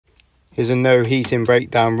Here's a no heating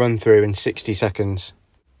breakdown run through in 60 seconds.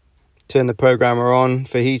 Turn the programmer on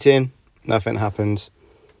for heating, nothing happens.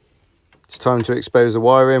 It's time to expose the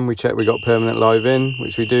wiring. We check we got permanent live in,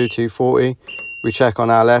 which we do, 240. We check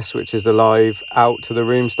on LS, which is the live out to the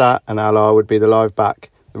room stat, and LR would be the live back.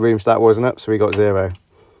 The room stat wasn't up, so we got 0.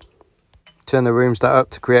 Turn the room stat up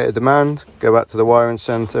to create a demand. Go back to the wiring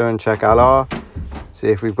center and check LR. See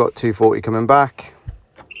if we've got 240 coming back,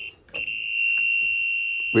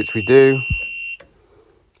 which we do.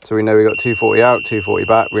 So we know we got 240 out, 240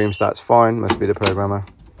 back. Room stat's fine, must be the programmer.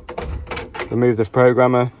 Remove the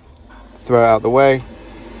programmer, throw it out the way,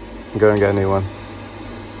 and go and get a new one.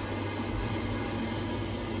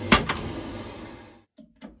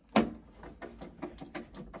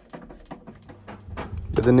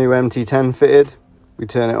 With the new MT10 fitted, we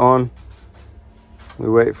turn it on, we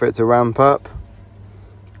wait for it to ramp up,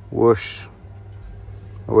 whoosh,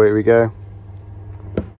 away we go.